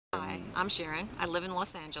Hi, I'm Sharon. I live in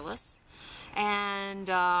Los Angeles. And,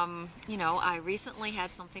 I recently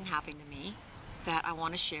had something happen to me that I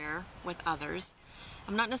want to share with others.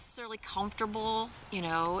 I'm not necessarily comfortable, in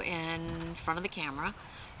front of the camera,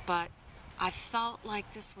 but I felt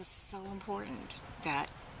like this was so important that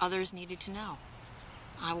others needed to know.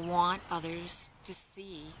 I want others to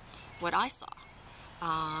see what I saw,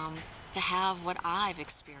 to have what I've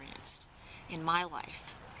experienced in my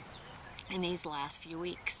life in these last few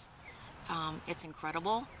weeks. It's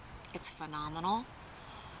incredible, it's phenomenal,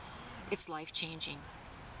 it's life-changing.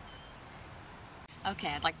 Okay,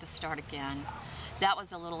 I'd like to start again. That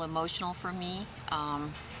was a little emotional for me.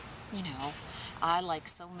 You know, I, like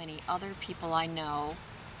so many other people I know,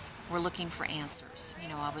 were looking for answers.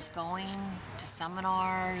 I was going to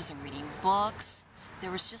seminars and reading books.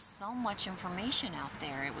 There was just so much information out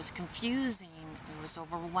there. It was confusing, it was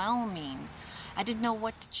overwhelming. I didn't know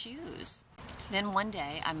what to choose. Then one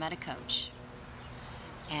day I met a coach,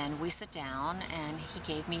 and we sat down and he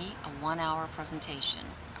gave me a 1-hour presentation.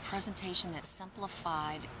 A presentation that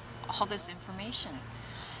simplified all this information.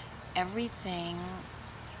 Everything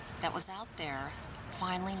that was out there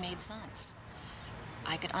finally made sense.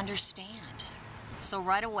 I could understand. So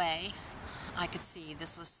right away, I could see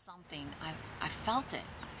this was something, I felt it,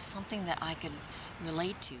 something that I could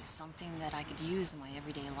relate to, something that I could use in my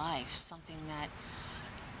everyday life, something that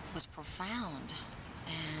was profound.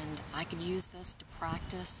 And I could use this to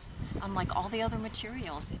practice. Unlike all the other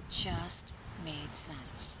materials, it just made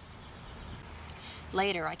sense.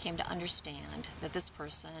 Later, I came to understand that this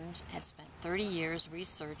person had spent 30 years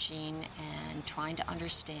researching and trying to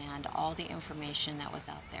understand all the information that was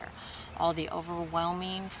out there, all the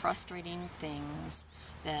overwhelming, frustrating things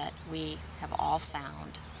that we have all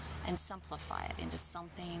found, and simplify it into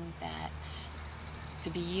something that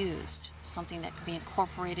could be used, something that could be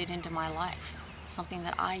incorporated into my life, something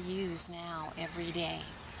that I use now every day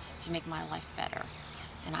to make my life better.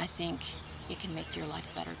 And I think it can make your life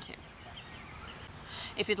better too.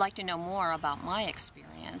 If you'd like to know more about my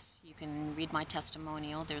experience, you can read my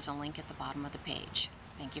testimonial. There's a link at the bottom of the page.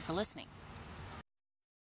 Thank you for listening.